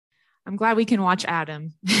I'm glad we can watch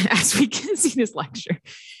Adam as we can see this lecture.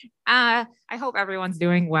 I hope everyone's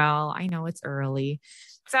doing well. I know it's early.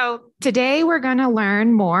 So today we're going to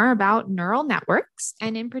learn more about neural networks,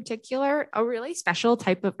 and in particular, a really special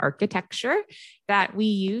type of architecture that we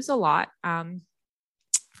use a lot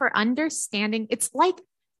for understanding. It's like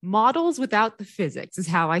models without the physics is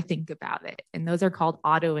how I think about it. And those are called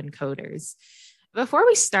autoencoders. Before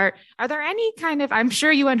we start, are there any I'm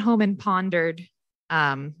sure you went home and pondered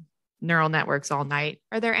neural networks all night.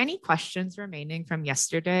 Are there any questions remaining from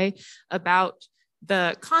yesterday about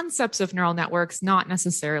the concepts of neural networks, not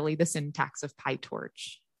necessarily the syntax of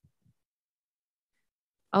PyTorch?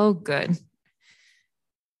 Oh, good.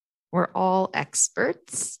 We're all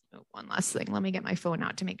experts. Oh, one last thing. Let me get my phone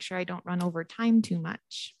out to make sure I don't run over time too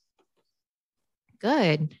much.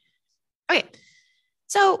 Good. Okay.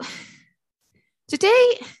 So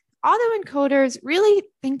today, autoencoders really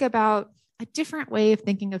think about a different way of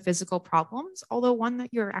thinking of physical problems, although one that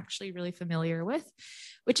you're actually really familiar with,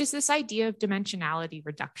 which is this idea of dimensionality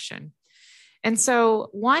reduction. And so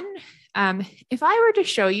if I were to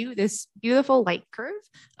show you this beautiful light curve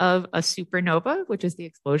of a supernova, which is the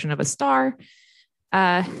explosion of a star,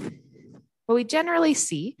 what we generally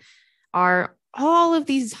see are all of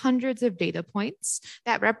these hundreds of data points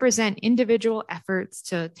that represent individual efforts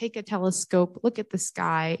to take a telescope, look at the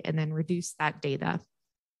sky, and then reduce that data.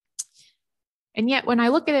 And yet when I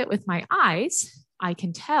look at it with my eyes, I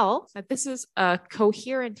can tell that this is a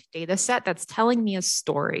coherent data set that's telling me a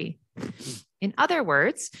story. In other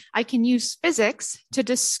words, I can use physics to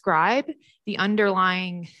describe the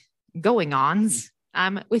underlying going-ons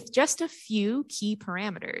with just a few key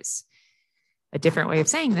parameters. A different way of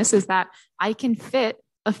saying this is that I can fit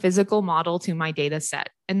a physical model to my data set.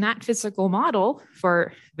 And that physical model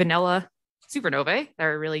for vanilla supernovae that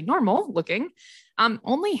are really normal looking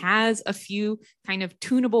only has a few kind of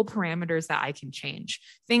tunable parameters that I can change.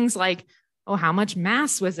 Things like, how much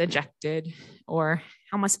mass was ejected, or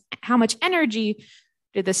how much energy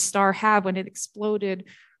did the star have when it exploded,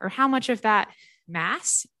 or how much of that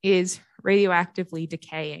mass is radioactively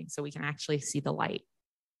decaying so we can actually see the light.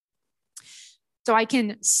 So I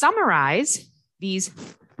can summarize these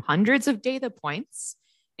hundreds of data points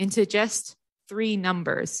into just 3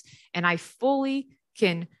 numbers, and I fully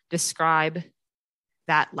can describe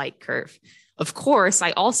that light curve. Of course,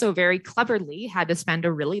 I also very cleverly had to spend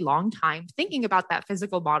a really long time thinking about that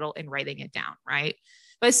physical model and writing it down, right?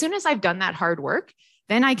 But as soon as I've done that hard work,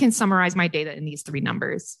 then I can summarize my data in these 3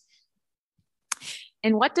 numbers.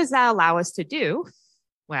 And what does that allow us to do?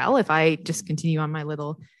 Well, if I just continue on my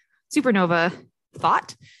little supernova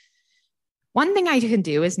thought, one thing I can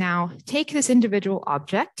do is now take this individual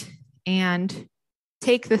object and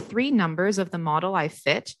take the 3 numbers of the model I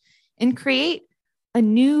fit and create a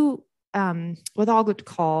new, what I would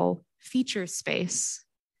call feature space.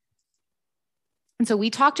 And so we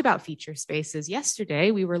talked about feature spaces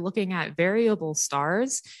yesterday. We were looking at variable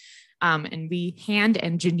stars, and we hand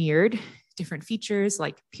engineered different features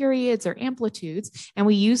like periods or amplitudes, and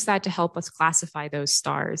we use that to help us classify those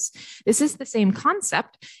stars. This is the same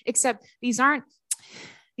concept, except these aren't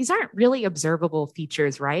really observable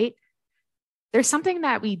features, right? There's something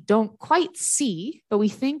that we don't quite see, but we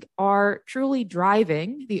think are truly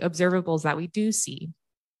driving the observables that we do see.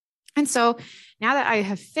 And so now that I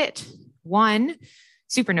have fit one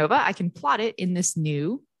supernova, I can plot it in this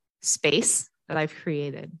new space that I've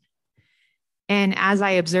created. And as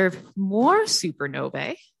I observe more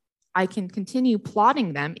supernovae, I can continue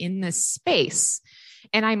plotting them in this space.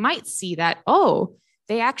 And I might see that,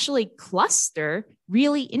 they actually cluster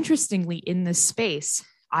really interestingly in this space.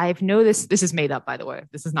 I've noticed, this is made up, by the way,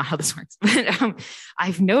 this is not how this works, but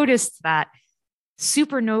I've noticed that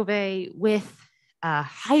supernovae with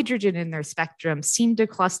hydrogen in their spectrum seem to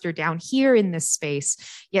cluster down here in this space,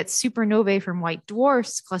 yet supernovae from white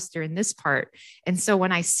dwarfs cluster in this part. And so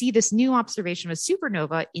when I see this new observation of a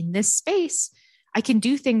supernova in this space, I can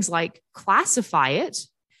do things like classify it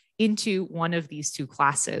into one of these 2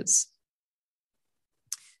 classes.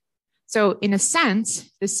 So in a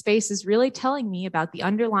sense, this space is really telling me about the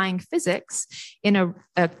underlying physics in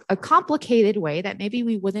a complicated way that maybe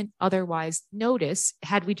we wouldn't otherwise notice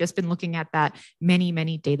had we just been looking at that many,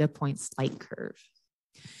 many data points light curve.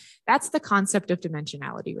 That's the concept of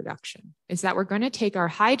dimensionality reduction, is that we're going to take our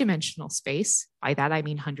high dimensional space, by that I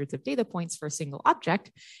mean hundreds of data points for a single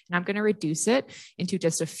object, and I'm going to reduce it into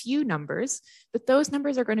just a few numbers, but those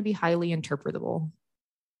numbers are going to be highly interpretable.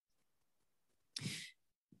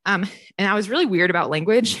 And I was really weird about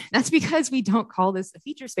language. That's because we don't call this a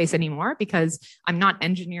feature space anymore, because I'm not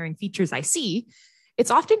engineering features I see. It's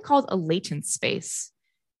often called a latent space.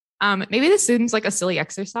 Maybe this seems like a silly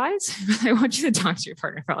exercise, but I want you to talk to your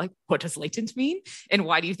partner about like, what does latent mean? And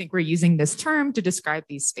why do you think we're using this term to describe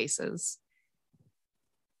these spaces?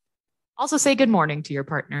 Also say good morning to your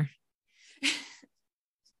partner.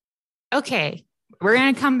 Okay, we're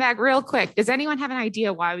going to come back real quick. Does anyone have an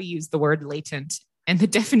idea why we use the word latent? And the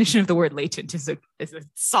definition of the word latent is a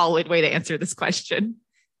solid way to answer this question.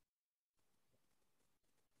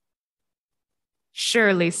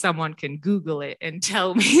 Surely someone can Google it and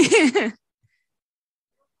tell me.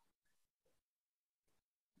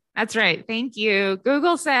 That's right. Thank you.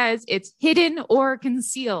 Google says it's hidden or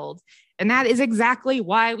concealed. And that is exactly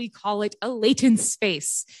why we call it a latent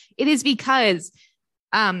space. It is because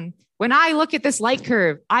when I look at this light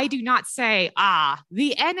curve, I do not say,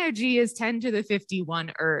 the energy is 10 to the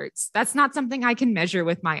 51 ergs. That's not something I can measure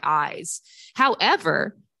with my eyes.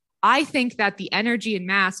 However, I think that the energy and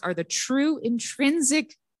mass are the true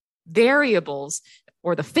intrinsic variables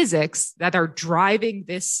or the physics that are driving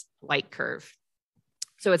this light curve.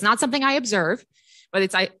 So it's not something I observe,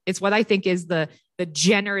 but it's what I think is the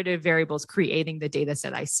generative variables creating the data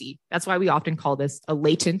set I see. That's why we often call this a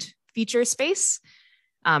latent feature space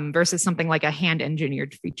versus something like a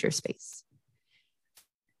hand-engineered feature space.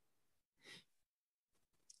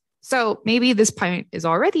 So maybe this point is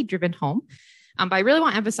already driven home, but I really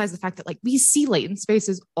want to emphasize the fact that like we see latent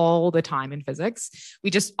spaces all the time in physics.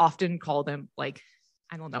 We just often call them like,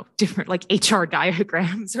 I don't know, different like HR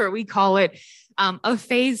diagrams, or we call it a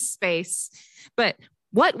phase space. But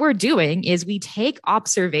what we're doing is we take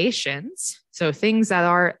observations, so things that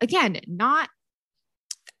are, again, not,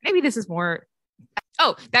 maybe this is more,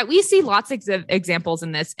 that we see lots of examples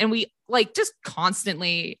in this, and we like just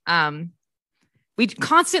constantly, we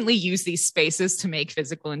constantly use these spaces to make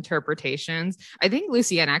physical interpretations. I think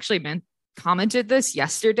Lucienne actually commented this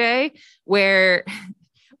yesterday, where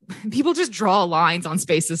people just draw lines on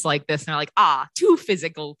spaces like this and they're like, two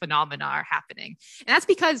physical phenomena are happening. And that's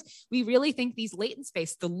because we really think these latent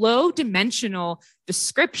space, the low dimensional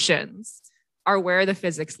descriptions, are where the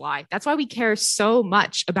physics lie. That's why we care so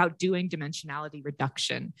much about doing dimensionality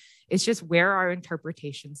reduction. It's just where our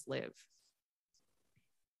interpretations live.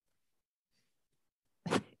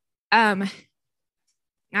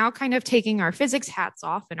 Now kind of taking our physics hats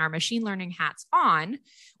off and our machine learning hats on,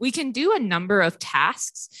 we can do a number of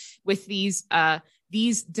tasks with these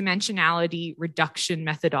dimensionality reduction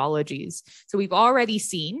methodologies. So we've already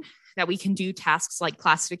seen that we can do tasks like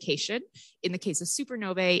classification. In the case of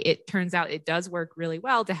supernovae, it turns out it does work really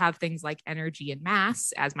well to have things like energy and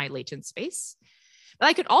mass as my latent space. But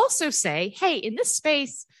I could also say, hey, in this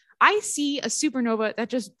space, I see a supernova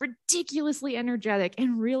that's just ridiculously energetic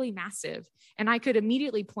and really massive. And I could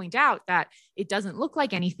immediately point out that it doesn't look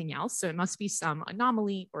like anything else. So it must be some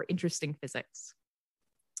anomaly or interesting physics.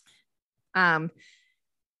 I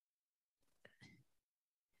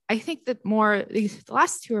think that the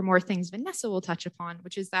last two are more things Vanessa will touch upon,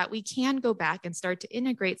 which is that we can go back and start to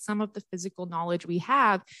integrate some of the physical knowledge we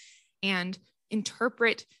have and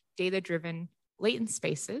interpret data-driven latent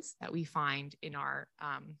spaces that we find in our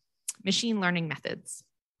machine learning methods.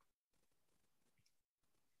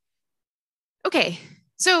 Okay,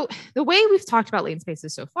 so the way we've talked about latent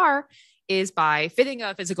spaces so far is by fitting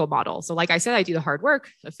a physical model. So like I said, I do the hard work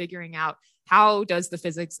of figuring out how does the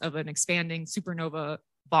physics of an expanding supernova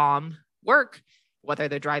bomb work, what are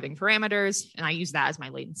the driving parameters, and I use that as my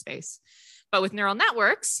latent space. But with neural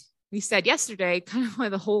networks, we said yesterday, kind of one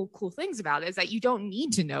of the whole cool things about it is that you don't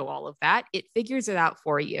need to know all of that. It figures it out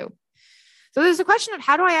for you. So there's a question of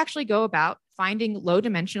how do I actually go about finding low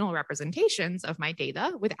dimensional representations of my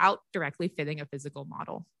data without directly fitting a physical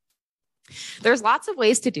model? There's lots of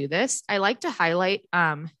ways to do this. I like to highlight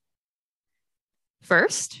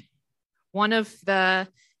first, one of the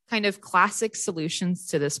kind of classic solutions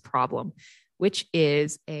to this problem, which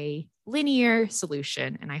is a linear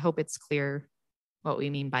solution. And I hope it's clear what we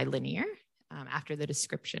mean by linear after the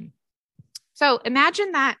description. So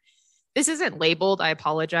imagine that this isn't labeled, I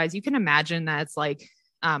apologize. You can imagine that it's like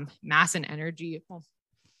mass and energy, well,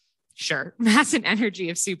 sure, mass and energy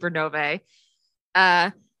of supernovae,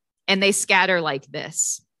 and they scatter like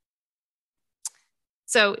this.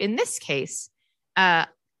 So in this case, there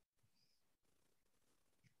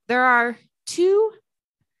are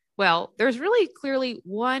there's really clearly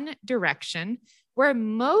one direction where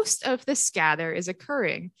most of the scatter is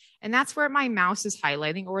occurring. And that's where my mouse is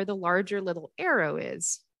highlighting, or where the larger little arrow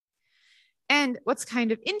is. And what's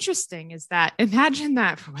kind of interesting is that imagine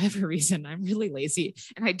that for whatever reason, I'm really lazy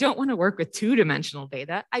and I don't want to work with two-dimensional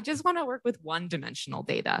data. I just want to work with one-dimensional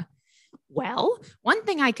data. Well, one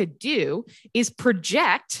thing I could do is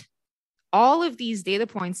project all of these data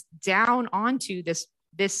points down onto this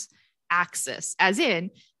this axis, as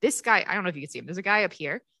in this guy, I don't know if you can see him, there's a guy up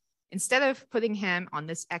here. Instead of putting him on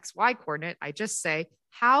this XY coordinate, I just say,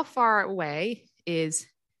 how far away is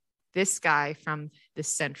this guy from this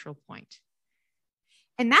central point?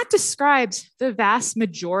 And that describes the vast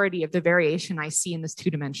majority of the variation I see in this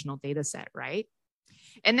two-dimensional data set, right?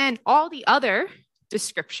 And then all the other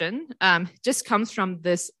description just comes from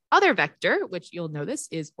this other vector, which you'll notice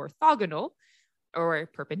is orthogonal or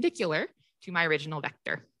perpendicular to my original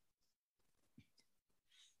vector.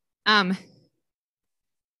 I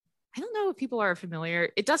don't know if people are familiar.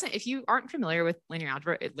 It doesn't, if you aren't familiar with linear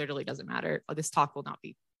algebra, it literally doesn't matter. This talk will not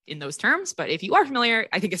be in those terms, but if you are familiar,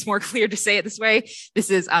 I think it's more clear to say it this way. This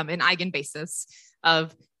is an eigenbasis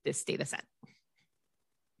of this data set.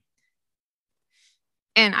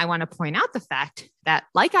 And I want to point out the fact that,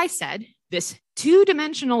 like I said, this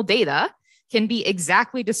two-dimensional data can be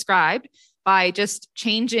exactly described by just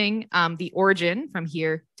changing the origin from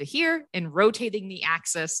here to here and rotating the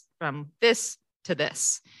axis from this to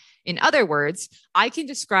this. In other words, I can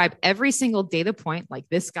describe every single data point, like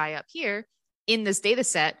this guy up here, in this data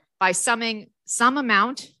set by summing some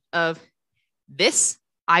amount of this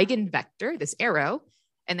eigenvector, this arrow,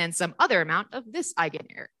 and then some other amount of this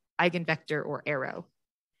eigenvector or arrow.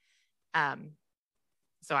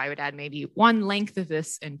 So I would add maybe one length of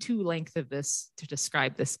this and two length of this to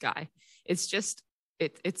describe this guy. It's just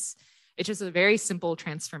it's just a very simple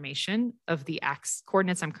transformation of the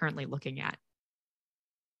coordinates I'm currently looking at.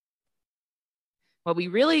 What we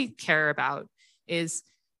really care about is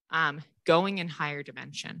going in higher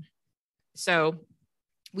dimension. So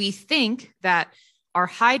we think that our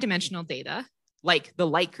high dimensional data, like the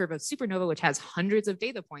light curve of supernova, which has hundreds of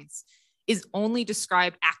data points, is only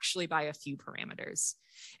described actually by a few parameters.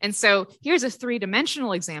 And so here's a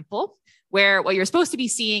three-dimensional example where what you're supposed to be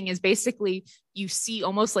seeing is basically you see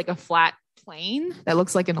almost like a flat plane that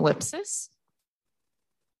looks like an ellipsis.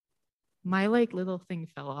 My little thing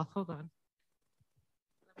fell off. Hold on.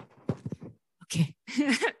 Okay.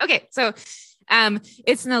 Okay. So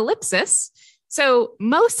it's an ellipsis. So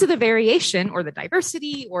most of the variation or the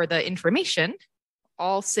diversity or the information,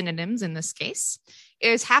 all synonyms in this case,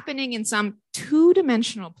 is happening in some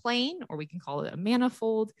two-dimensional plane, or we can call it a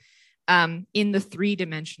manifold, in the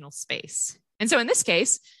three-dimensional space. And so in this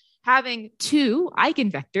case, having two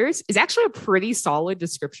eigenvectors is actually a pretty solid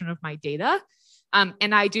description of my data.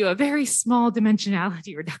 And I do a very small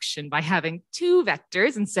dimensionality reduction by having two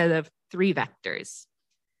vectors instead of three vectors.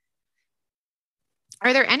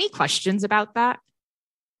 Are there any questions about that?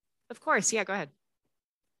 Of course, yeah, go ahead.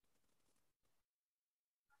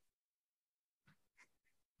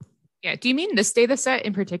 Yeah, do you mean this data set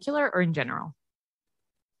in particular or in general?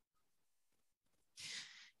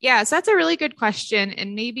 Yeah, so that's a really good question.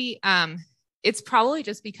 And maybe it's probably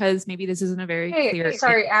just because maybe this isn't a very clear.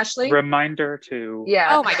 Sorry, Ashley. Reminder to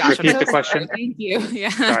oh my gosh, repeat the question. Thank you. Yeah.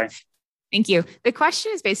 Sorry. Thank you. The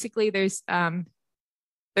question is basically there's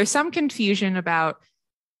some confusion about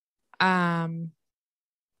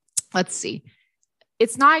let's see.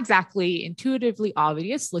 It's not exactly intuitively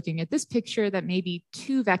obvious looking at this picture that maybe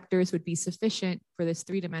two vectors would be sufficient for this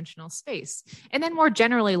three-dimensional space. And then more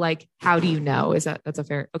generally, like, how do you know? That's a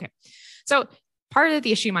fair, okay. So part of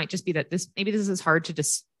the issue might just be that maybe this is hard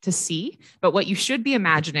to see, but what you should be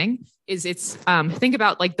imagining is it's, think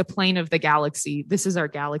about like the plane of the galaxy. This is our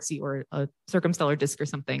galaxy or a circumstellar disk or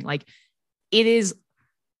something. Like it is,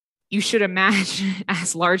 you should imagine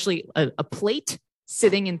as largely a plate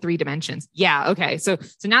sitting in three dimensions. Yeah. Okay. So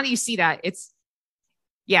now that you see that,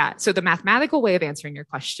 so the mathematical way of answering your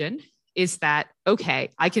question is that, okay,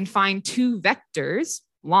 I can find two vectors,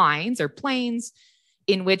 lines or planes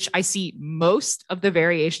in which I see most of the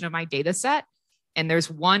variation of my data set. And there's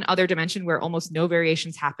one other dimension where almost no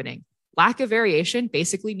variation is happening. Lack of variation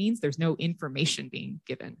basically means there's no information being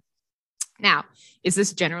given. Now, is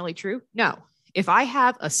this generally true? No. If I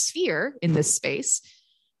have a sphere in this space,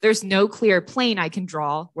 there's no clear plane I can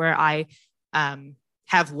draw where I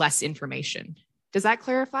have less information. Does that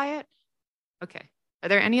clarify it? Okay. Are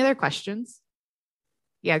there any other questions?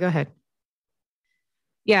 Yeah, go ahead.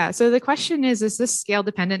 Yeah, so the question is this scale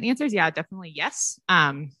dependent? The answer is yeah, definitely yes.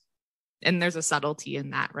 And there's a subtlety in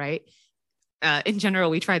that, right? In general,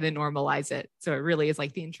 we try to normalize it. So it really is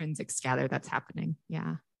like the intrinsic scatter that's happening.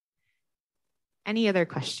 Yeah. Any other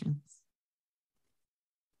questions?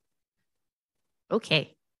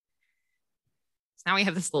 Okay. So now we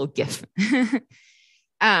have this little GIF.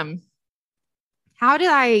 How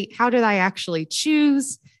did I actually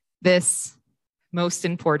choose this most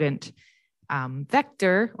important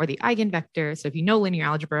vector or the eigenvector? So if you know linear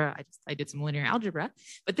algebra, I did some linear algebra,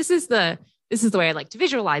 but this is the this is the way I like to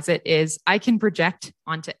visualize it, is I can project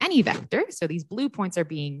onto any vector. So these blue points are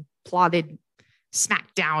being plotted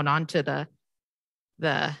smack down onto the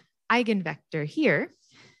eigenvector here.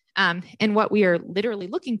 And what we are literally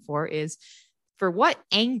looking for is, for what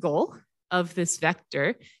angle of this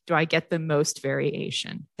vector do I get the most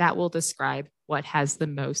variation? That will describe what has the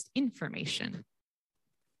most information.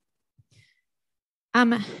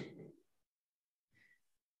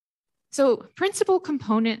 So principal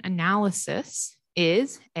component analysis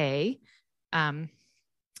is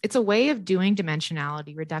it's a way of doing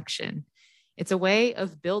dimensionality reduction. It's a way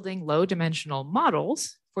of building low dimensional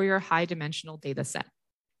models for your high dimensional data set.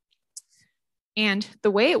 And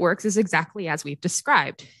the way it works is exactly as we've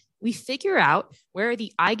described. We figure out where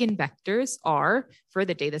the eigenvectors are for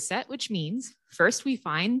the data set, which means first we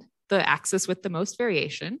find the axis with the most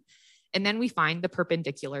variation, and then we find the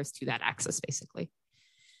perpendiculars to that axis, basically.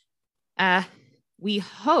 We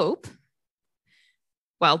hope,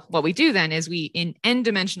 well, what we do then is in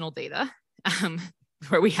n-dimensional data,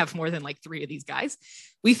 where we have more than like 3 of these guys,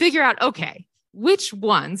 we figure out, okay, which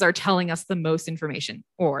ones are telling us the most information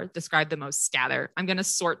or describe the most scatter? I'm going to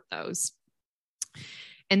sort those.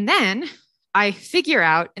 And then I figure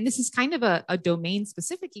out, and this is kind of a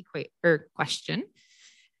domain-specific question,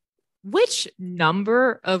 which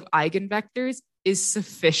number of eigenvectors is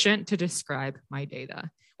sufficient to describe my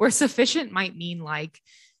data? Where sufficient might mean like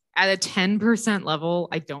at a 10% level,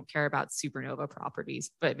 I don't care about supernova properties,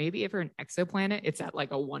 but maybe if you're an exoplanet, it's at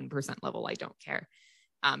like a 1% level, I don't care.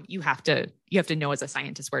 You have to know as a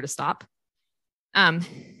scientist where to stop.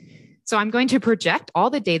 So I'm going to project all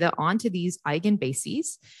the data onto these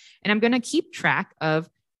eigenbases, and I'm going to keep track of,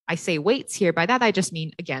 I say weights here. By that, I just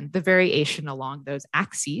mean, again, the variation along those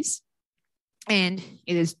axes. And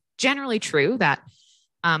it is generally true that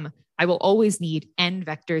I will always need n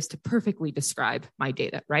vectors to perfectly describe my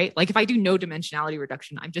data, right? Like if I do no dimensionality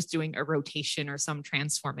reduction, I'm just doing a rotation or some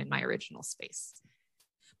transform in my original space.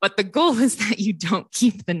 But the goal is that you don't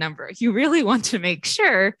keep the number. You really want to make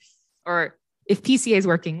sure, or if PCA is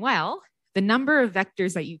working well, the number of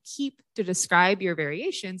vectors that you keep to describe your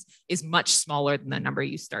variations is much smaller than the number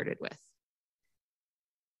you started with.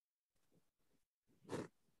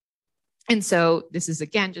 And so this is,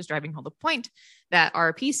 again, just driving home the point that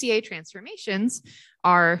our PCA transformations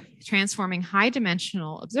are transforming high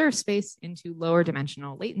dimensional observed space into lower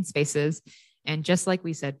dimensional latent spaces. And just like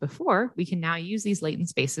we said before, we can now use these latent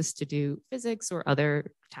spaces to do physics or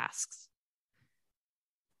other tasks.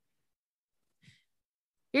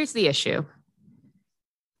 Here's the issue.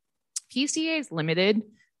 PCA is limited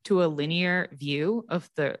to a linear view of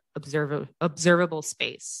the observable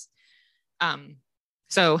space.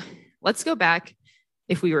 So let's go back.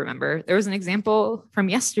 If we remember, there was an example from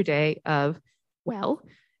yesterday of, well,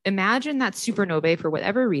 imagine that supernovae, for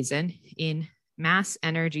whatever reason, in mass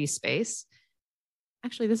energy space.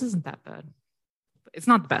 Actually, this isn't that bad. It's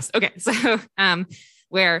not the best. Okay, so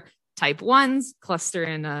where type 1s cluster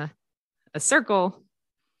in a circle,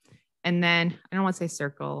 and then I don't want to say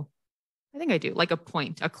circle. I think I do, like a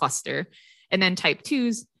point, a cluster. And then type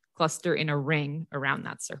 2s cluster in a ring around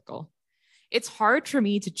that circle. It's hard for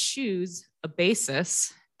me to choose a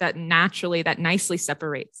basis that nicely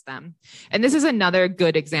separates them. And this is another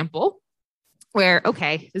good example where,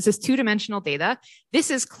 okay, this is 2-dimensional data.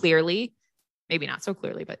 This is clearly, maybe not so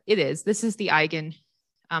clearly, but it is. This is the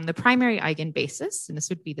primary eigenbasis, and this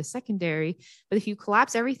would be the secondary. But if you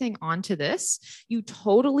collapse everything onto this, you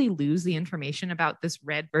totally lose the information about this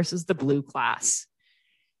red versus the blue class.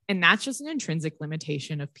 And that's just an intrinsic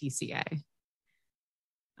limitation of PCA.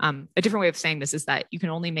 A different way of saying this is that you can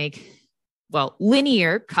only make, well,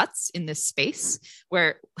 linear cuts in this space,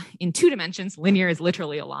 where in 2 dimensions, linear is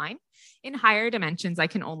literally a line. In higher dimensions, I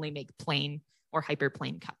can only make plane or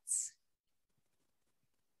hyperplane cuts.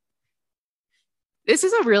 This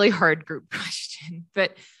is a really hard group question,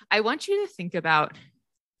 but I want you to think about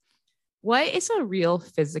what is a real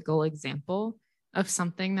physical example of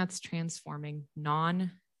something that's transforming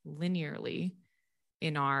non-linearly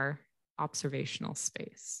in our observational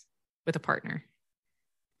space with a partner.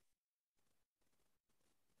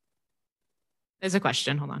 There's a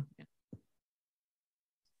question, hold on.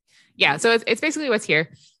 Yeah, so it's basically what's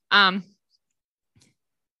here. What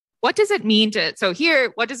does it mean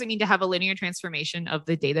what does it mean to have a linear transformation of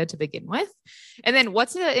the data to begin with? And then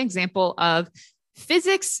what's an example of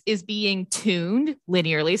physics is being tuned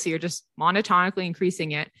linearly, so you're just monotonically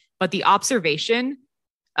increasing it, but the observation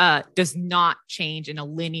does not change in a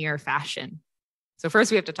linear fashion. So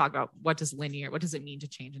first we have to talk about what does it mean to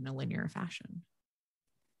change in a linear fashion?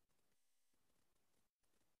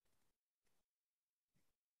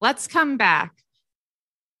 Let's come back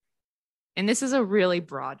And this is a really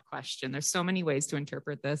broad question. There's so many ways to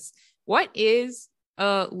interpret this. What is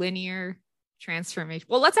a linear transformation?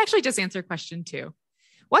 Well, let's actually just answer question 2.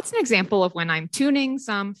 What's an example of when I'm tuning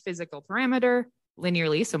some physical parameter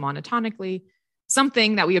linearly, so monotonically,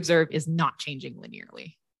 something that we observe is not changing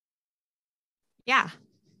linearly? Yeah.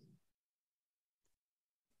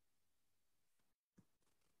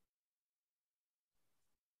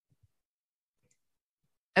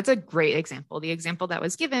 That's a great example. The example that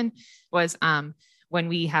was given was when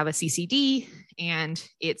we have a CCD and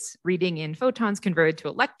it's reading in photons converted to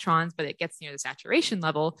electrons, but it gets near the saturation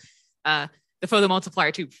level, the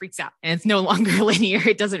photomultiplier tube freaks out and it's no longer linear.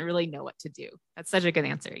 It doesn't really know what to do. That's such a good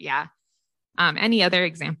answer. Yeah. Any other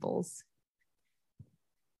examples?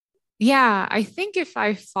 Yeah, I think if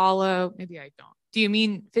I follow, maybe I don't. Do you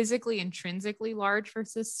mean physically intrinsically large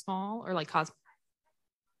versus small, or like cosmic?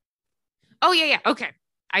 Oh, yeah. Okay.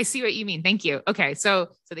 I see what you mean. Thank you. Okay.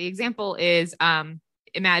 So the example is,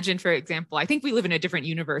 imagine, for example, I think we live in a different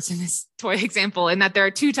universe in this toy example, in that there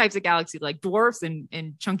are 2 types of galaxies, like dwarfs and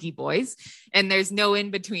chunky boys, and there's no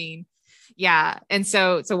in between. Yeah. And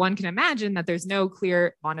so one can imagine that there's no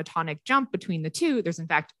clear monotonic jump between the 2. There's in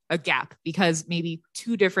fact a gap because maybe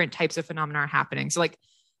 2 different types of phenomena are happening. So like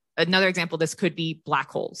another example, this could be black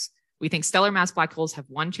holes. We think stellar mass black holes have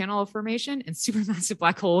one channel of formation, and supermassive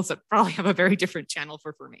black holes that probably have a very different channel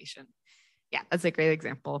for formation. Yeah, that's a great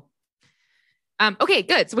example. Okay,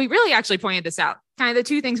 good. So we really actually pointed this out. Kind of the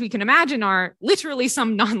 2 things we can imagine are literally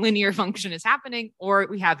some nonlinear function is happening, or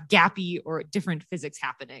we have gappy or different physics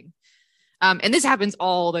happening. And this happens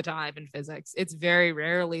all the time in physics. It's very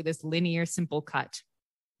rarely this linear simple cut.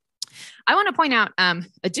 I want to point out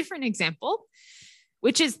a different example,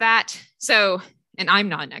 which is that, and I'm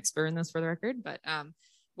not an expert in this for the record, but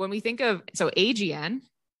when we think of, AGN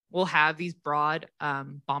will have these broad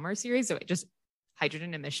Balmer series, so just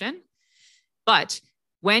hydrogen emission. But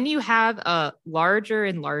when you have a larger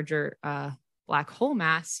and larger black hole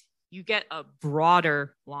mass, you get a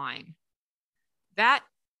broader line. That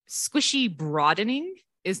squishy broadening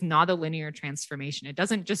is not a linear transformation. It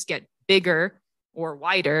doesn't just get bigger or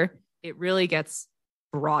wider, it really gets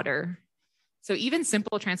broader. So even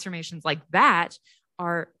simple transformations like that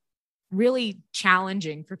are really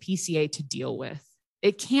challenging for PCA to deal with.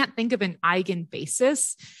 It can't think of an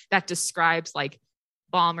eigenbasis that describes like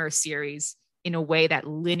Balmer series in a way that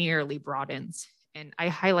linearly broadens. And I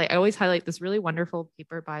always highlight this really wonderful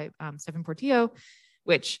paper by Stephen Portillo,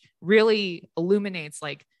 which really illuminates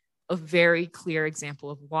like a very clear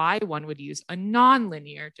example of why one would use a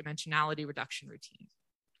nonlinear dimensionality reduction routine.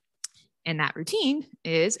 And that routine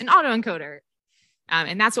is an autoencoder.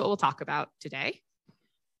 And that's what we'll talk about today.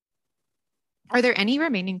 Are there any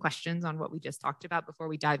remaining questions on what we just talked about before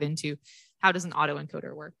we dive into how does an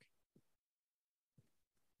autoencoder work?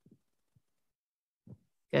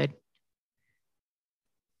 Good.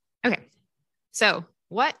 Okay, so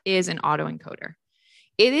what is an autoencoder?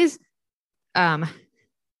 It is, I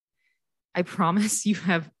promise you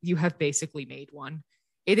have basically made one.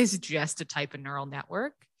 It is just a type of neural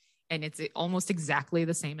network, and it's almost exactly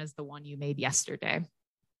the same as the one you made yesterday.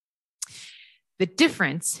 The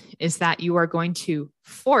difference is that you are going to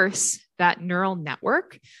force that neural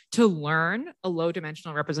network to learn a low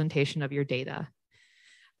dimensional representation of your data.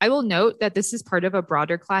 I will note that this is part of a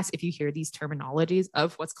broader class if you hear these terminologies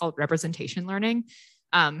of what's called representation learning,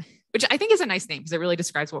 which I think is a nice name because it really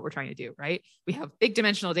describes what we're trying to do, right? We have big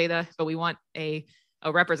dimensional data, but we want a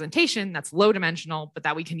representation that's low dimensional, but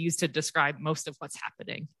that we can use to describe most of what's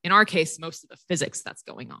happening. In our case, most of the physics that's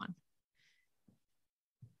going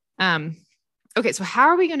on. Okay, so how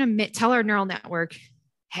are we going to tell our neural network,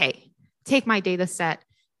 hey, take my data set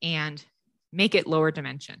and make it lower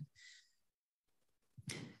dimension?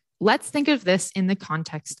 Let's think of this in the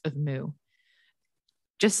context of mu.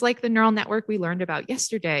 Just like the neural network we learned about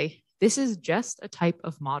yesterday, this is just a type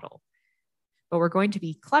of model. But we're going to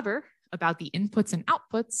be clever about the inputs and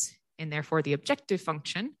outputs, and therefore the objective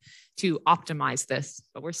function, to optimize this.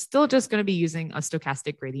 But we're still just going to be using a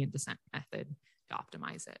stochastic gradient descent method to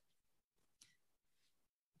optimize it.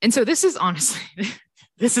 And so this is honestly,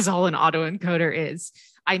 this is all an autoencoder is.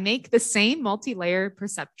 I make the same multi-layer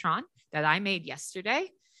perceptron that I made yesterday,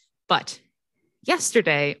 but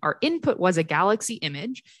yesterday our input was a galaxy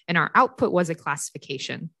image and our output was a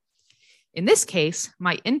classification. In this case,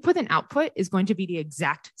 my input and output is going to be the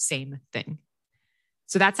exact same thing.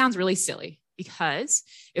 So that sounds really silly because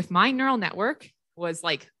if my neural network was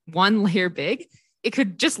like one layer big, it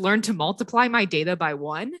could just learn to multiply my data by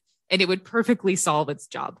 1 and it would perfectly solve its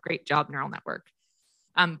job. Great job, neural network.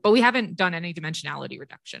 But we haven't done any dimensionality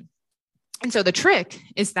reduction. And so the trick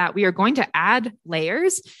is that we are going to add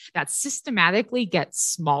layers that systematically get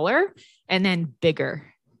smaller and then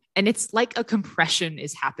bigger. And it's like a compression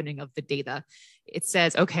is happening of the data. It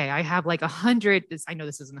says, okay, I have like 100, I know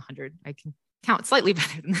this isn't 100, I can count slightly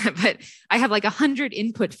better than that, but I have like 100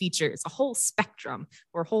 input features, a whole spectrum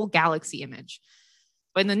or a whole galaxy image.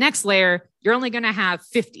 But in the next layer, you're only going to have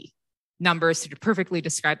 50 numbers to perfectly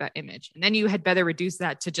describe that image. And then you had better reduce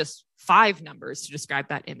that to just 5 numbers to describe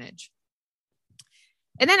that image.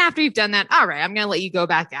 And then after you've done that, all right, I'm going to let you go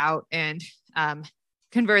back out and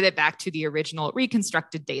convert it back to the original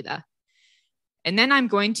reconstructed data. And then I'm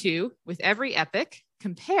going to, with every epoch,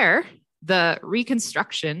 compare the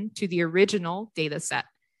reconstruction to the original data set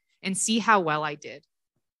and see how well I did.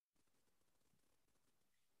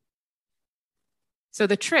 So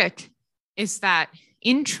the trick is that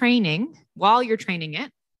in training, while you're training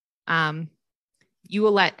it, you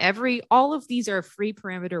will let all of these are free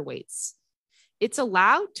parameter weights. It's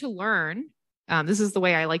allowed to learn, this is the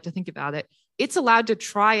way I like to think about it, it's allowed to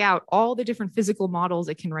try out all the different physical models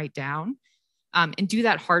it can write down and do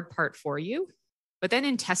that hard part for you. But then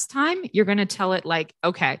in test time, you're going to tell it like,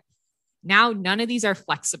 okay, now none of these are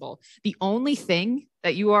flexible. The only thing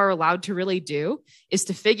that you are allowed to really do is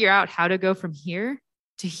to figure out how to go from here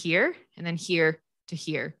to here and then here to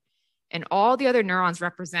here. And all the other neurons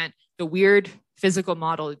represent the weird physical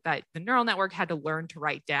model that the neural network had to learn to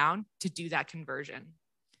write down to do that conversion.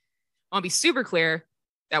 I want to be super clear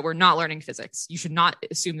that we're not learning physics. You should not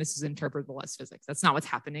assume this is interpretable as physics. That's not what's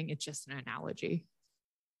happening. It's just an analogy.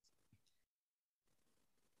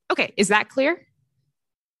 Okay, is that clear?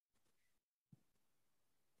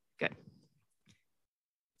 Good.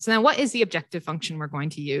 So then what is the objective function we're going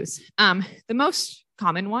to use? The most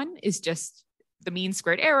common one is just the mean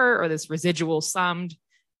squared error or this residual summed.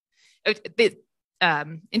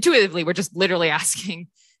 Intuitively, we're just literally asking,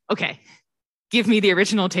 okay, give me the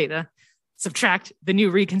original data, subtract the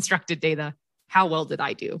new reconstructed data. How well did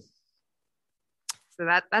I do? So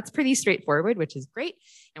that's pretty straightforward, which is great.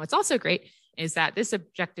 And what's also great is that this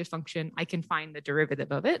objective function, I can find the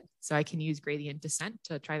derivative of it. So I can use gradient descent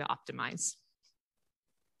to try to optimize.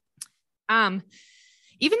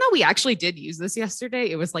 Even though we actually did use this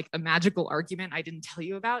yesterday, it was like a magical argument I didn't tell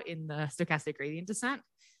you about in the stochastic gradient descent.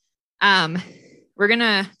 We're going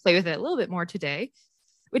to play with it a little bit more today,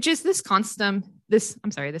 which is this concept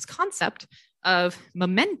of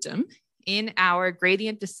momentum in our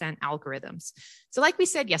gradient descent algorithms. So like we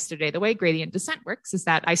said yesterday, the way gradient descent works is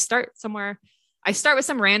that I start with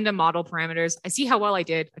some random model parameters. I see how well I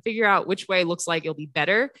did. I figure out which way it looks like it'll be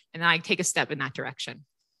better. And then I take a step in that direction.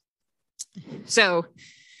 So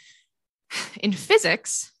in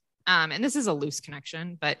physics, and this is a loose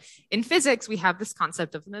connection, but in physics, we have this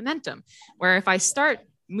concept of momentum, where if I start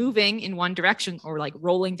moving in one direction or like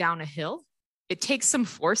rolling down a hill, it takes some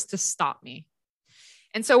force to stop me.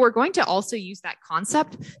 And so we're going to also use that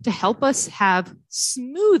concept to help us have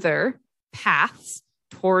smoother paths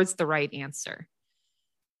towards the right answer.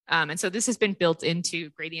 And so this has been built into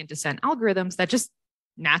gradient descent algorithms that just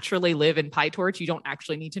naturally live in PyTorch. You don't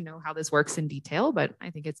actually need to know how this works in detail, but I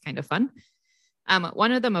think it's kind of fun.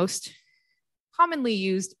 One of the most commonly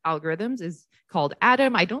used algorithms is called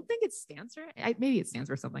ATOM. I don't think it stands for, maybe it stands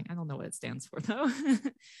for something. I don't know what it stands for though.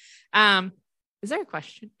 Is there a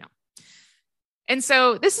question? No. And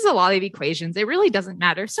so this is a lot of equations. It really doesn't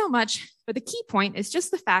matter so much, but the key point is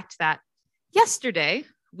just the fact that yesterday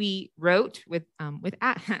we wrote with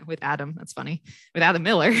Adam, that's funny, with Adam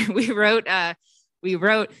Miller, we wrote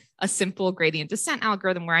a simple gradient descent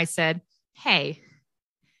algorithm where I said, hey,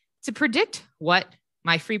 to predict what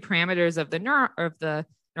my free parameters of the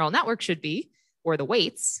neural network should be, or the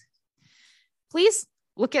weights, please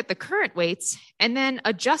look at the current weights and then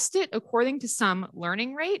adjust it according to some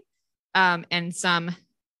learning rate and some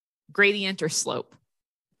gradient or slope.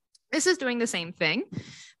 This is doing the same thing,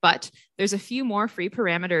 but there's a few more free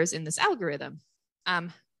parameters in this algorithm.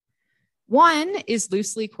 One is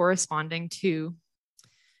loosely corresponding to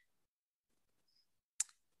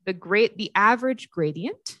the average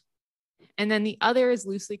gradient, and then the other is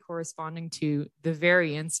loosely corresponding to the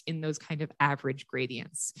variance in those kind of average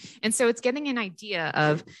gradients. And so it's getting an idea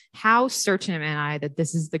of how certain am I that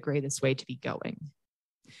this is the greatest way to be going.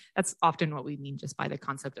 That's often what we mean just by the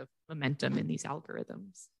concept of momentum in these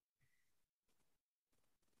algorithms.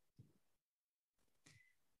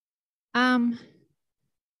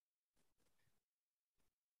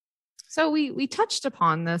 So we touched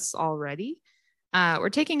upon this already. We're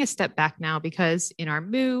taking a step back now because in our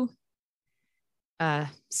MOO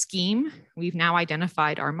scheme, we've now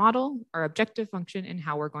identified our model, our objective function, and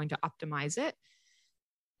how we're going to optimize it.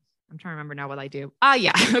 I'm trying to remember now what I do.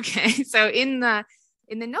 Yeah. Okay. So in the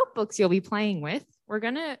notebooks you'll be playing with, we're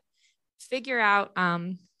going to figure out,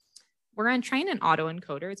 we're going to train an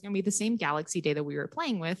autoencoder. It's going to be the same galaxy data we were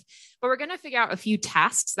playing with, but we're going to figure out a few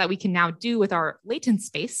tasks that we can now do with our latent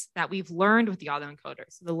space that we've learned with the autoencoder,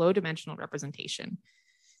 so the low dimensional representation.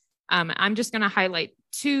 I'm just going to highlight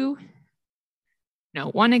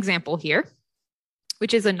one example here,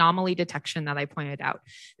 which is anomaly detection that I pointed out.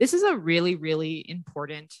 This is a really, really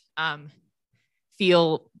important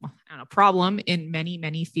problem in many,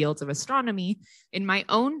 many fields of astronomy. In my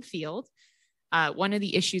own field, one of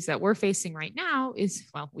the issues that we're facing right now is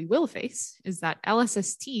that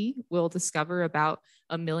LSST will discover about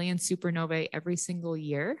 1 million supernovae every single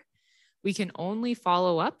year. We can only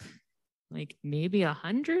follow up like maybe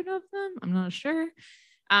 100 of them. I'm not sure.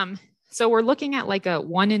 So we're looking at like a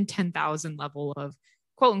 1 in 10,000 level of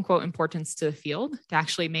quote unquote importance to the field to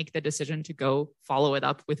actually make the decision to go follow it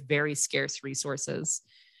up with very scarce resources.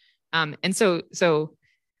 And so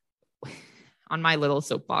on my little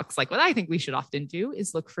soapbox, like what I think we should often do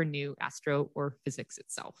is look for new astro or physics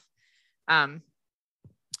itself. And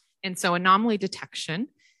so anomaly detection,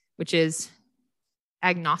 which is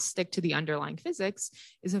agnostic to the underlying physics,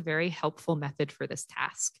 is a very helpful method for this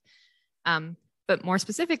task. But more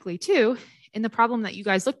specifically too, in the problem that you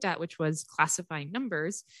guys looked at, which was classifying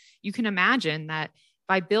numbers, you can imagine that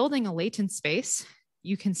by building a latent space,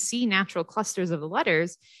 you can see natural clusters of the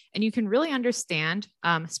letters, and you can really understand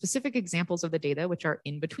specific examples of the data, which are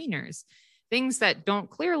in-betweeners, things that don't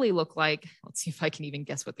clearly look like, let's see if I can even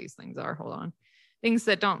guess what these things are, hold on. Things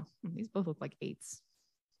that don't, these both look like 8s.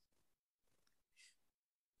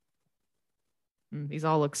 These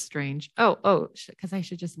all look strange. Because I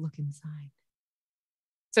should just look inside.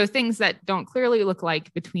 So things that don't clearly look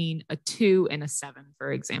like between a 2 and a 7,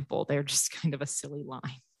 for example, they're just kind of a silly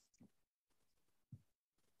line.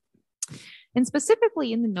 And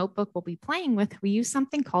specifically in the notebook we'll be playing with, we use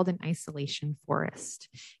something called an isolation forest.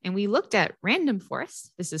 And we looked at random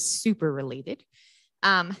forests. This is super related.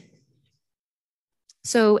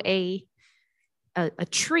 So a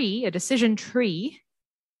tree, a decision tree,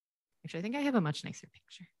 actually, I think I have a much nicer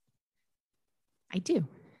picture. I do.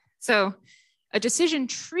 So a decision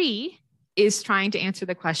tree is trying to answer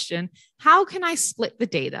the question, how can I split the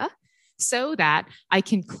data so that I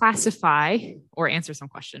can classify or answer some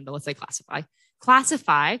question, but let's say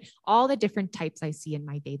classify all the different types I see in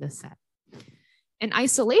my data set. An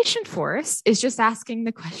isolation forest is just asking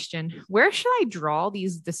the question, where should I draw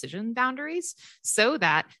these decision boundaries so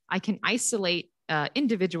that I can isolate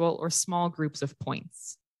individual or small groups of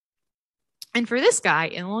points? And for this guy,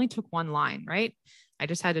 it only took one line, right? I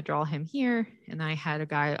just had to draw him here, and then I had a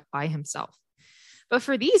guy by himself. But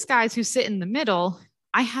for these guys who sit in the middle,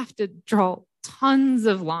 I have to draw tons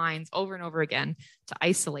of lines over and over again to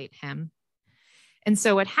isolate him. And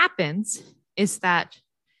so what happens is that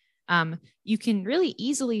you can really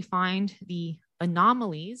easily find the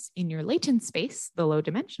anomalies in your latent space, the low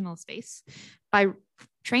dimensional space, by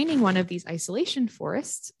training one of these isolation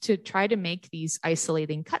forests to try to make these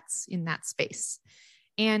isolating cuts in that space.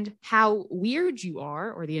 And how weird you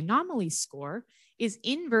are, or the anomaly score, is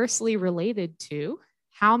inversely related to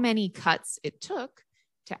how many cuts it took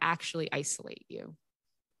to actually isolate you.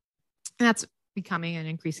 And that's becoming an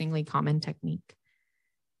increasingly common technique.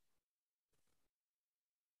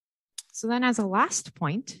 So then as a last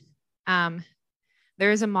point,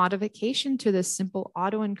 there is a modification to this simple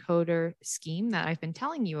autoencoder scheme that I've been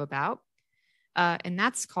telling you about. And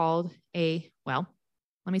that's called let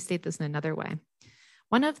me state this in another way.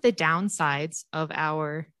 One of the downsides of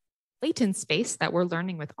our latent space that we're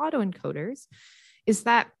learning with autoencoders is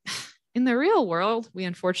that in the real world, we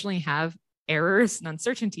unfortunately have errors and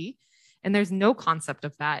uncertainty, and there's no concept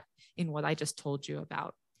of that in what I just told you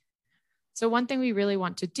about. So one thing we really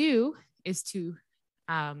want to do is to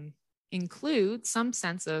include some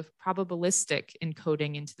sense of probabilistic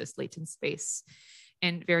encoding into this latent space.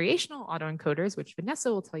 And variational autoencoders, which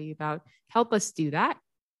Vanessa will tell you about, help us do that.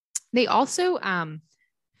 They also,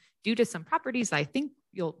 due to some properties I think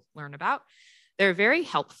you'll learn about, they're very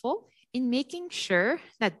helpful in making sure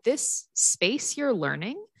that this space you're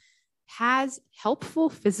learning has helpful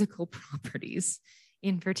physical properties.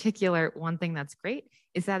 In particular, one thing that's great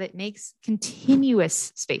is that it makes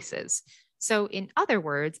continuous spaces. So in other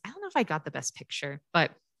words, I don't know if I got the best picture,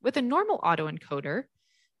 but with a normal autoencoder,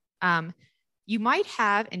 you might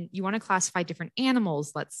have, and you want to classify different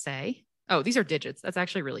animals, let's say. Oh, these are digits. That's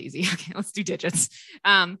actually really easy. Okay, let's do digits.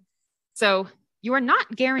 So you are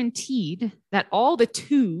not guaranteed that all the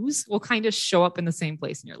 2s will kind of show up in the same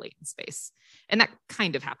place in your latent space. And that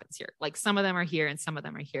kind of happens here. Like some of them are here and some of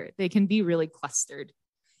them are here. They can be really clustered.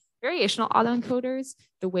 Variational autoencoders,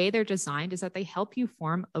 the way they're designed is that they help you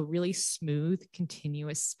form a really smooth,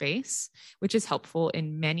 continuous space, which is helpful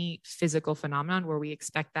in many physical phenomena where we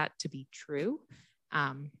expect that to be true.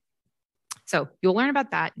 So you'll learn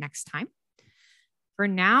about that next time. For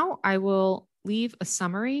now, I will leave a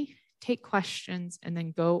summary, take questions, and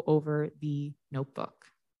then go over the notebook.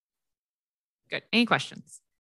 Good. Any questions?